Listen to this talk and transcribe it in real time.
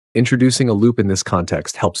Introducing a loop in this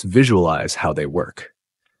context helps visualize how they work.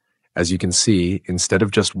 As you can see, instead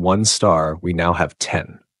of just 1 star, we now have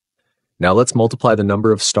 10. Now let's multiply the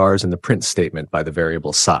number of stars in the print statement by the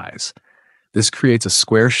variable size. This creates a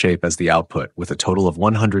square shape as the output with a total of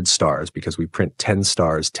 100 stars because we print 10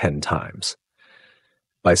 stars 10 times.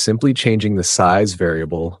 By simply changing the size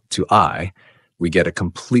variable to I, we get a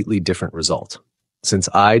completely different result. Since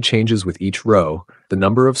I changes with each row, the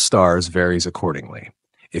number of stars varies accordingly.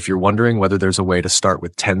 If you're wondering whether there's a way to start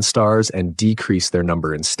with 10 stars and decrease their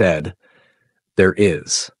number instead, there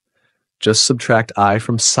is. Just subtract I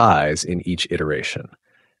from size in each iteration.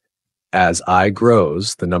 As I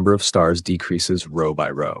grows, the number of stars decreases row by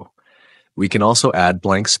row. We can also add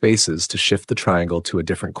blank spaces to shift the triangle to a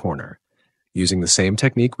different corner. Using the same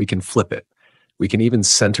technique, we can flip it. We can even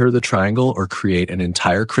center the triangle or create an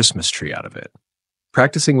entire Christmas tree out of it.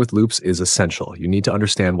 Practicing with loops is essential. You need to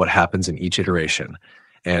understand what happens in each iteration.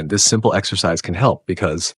 And this simple exercise can help because